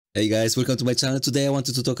Hey guys, welcome to my channel. Today I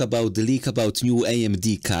wanted to talk about the leak about new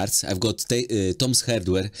AMD cards. I've got Tom's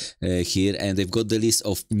Hardware here, and they've got the list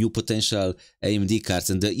of new potential AMD cards,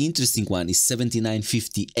 and the interesting one is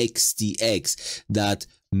 7950 XTX that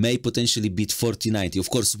may potentially beat 4090. Of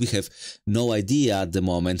course, we have no idea at the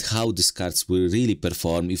moment how these cards will really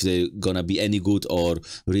perform, if they're gonna be any good or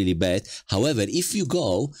really bad. However, if you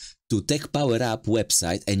go to Tech Power Up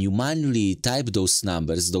website and you manually type those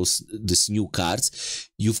numbers, these new cards,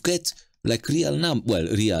 you've got like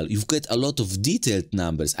you've got a lot of detailed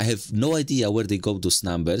numbers. I have no idea where they got those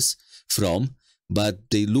numbers from, but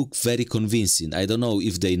they look very convincing. I don't know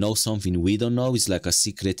if they know something we don't know, it's like a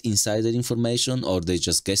secret insider information, or they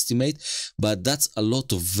just guesstimate, but that's a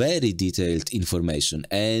lot of very detailed information.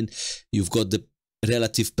 And you've got the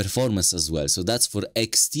relative performance as well. So that's for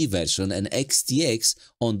XT version, and XTX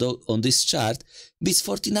on this chart beats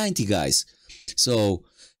 4090, guys. So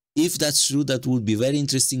if that's true, that would be very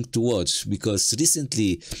interesting to watch, because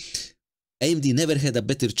recently AMD never had a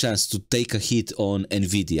better chance to take a hit on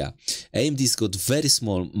NVIDIA. AMD's got very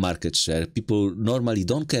small market share. People normally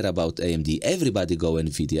don't care about AMD. Everybody go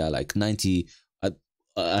NVIDIA, like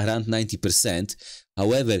around 90%.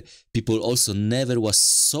 However, people also never was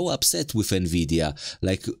so upset with NVIDIA,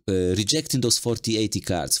 like rejecting those 4080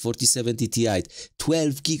 cards, 4070 Ti,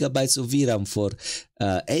 12 gigabytes of VRAM for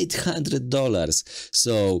 $800.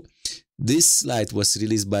 So this slide was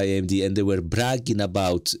released by AMD, and they were bragging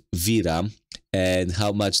about VRAM and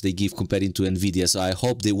how much they give comparing to NVIDIA. So I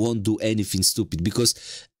hope they won't do anything stupid, because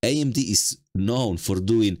AMD is known for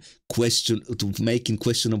making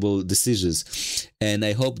questionable decisions, and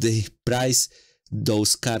I hope they price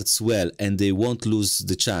those cards well and they won't lose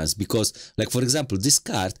the chance. Because, like, for example, this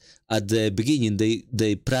card at the beginning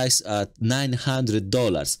they price at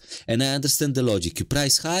 $900, and I understand the logic. You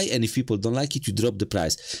price high, and if people don't like it, you drop the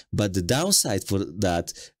price. But the downside for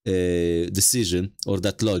that decision or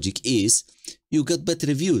that logic is you got bad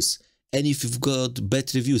reviews. And if you've got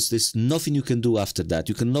bad reviews, there's nothing you can do after that.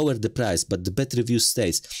 You can lower the price, but the bad review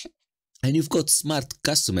stays. And you've got smart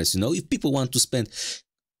customers, you know. If people want to spend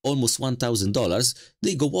almost $1,000,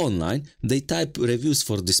 they go online, they type reviews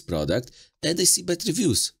for this product, and they see bad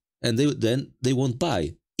reviews, and then they won't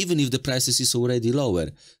buy, even if the prices is already lower.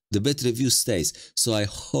 The bad review stays. So I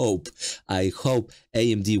hope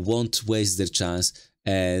AMD won't waste their chance,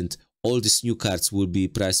 and all these new cards will be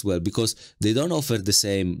priced well, because they don't offer the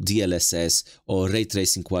same DLSS or ray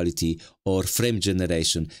tracing quality or frame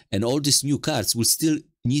generation, and all these new cards will still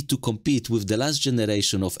need to compete with the last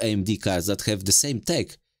generation of AMD cards that have the same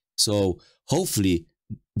tech. So hopefully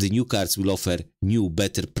the new cards will offer new,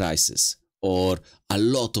 better prices or a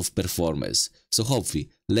lot of performance. So hopefully,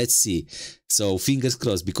 let's see. So fingers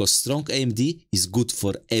crossed, because strong AMD is good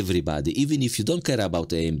for everybody. Even if you don't care about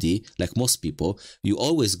AMD, like most people, you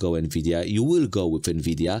always go NVIDIA, you will go with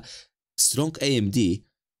NVIDIA. Strong AMD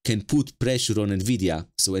can put pressure on NVIDIA,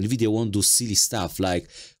 so NVIDIA won't do silly stuff like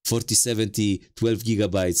 4070, 12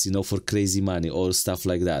 gigabytes, you know, for crazy money or stuff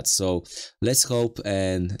like that. So let's hope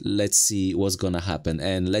and let's see what's gonna happen.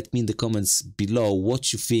 And let me in the comments below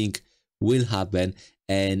what you think will happen,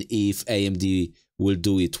 and if AMD will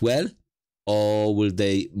do it well, or will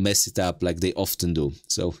they mess it up like they often do.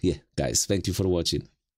 So yeah, guys, thank you for watching.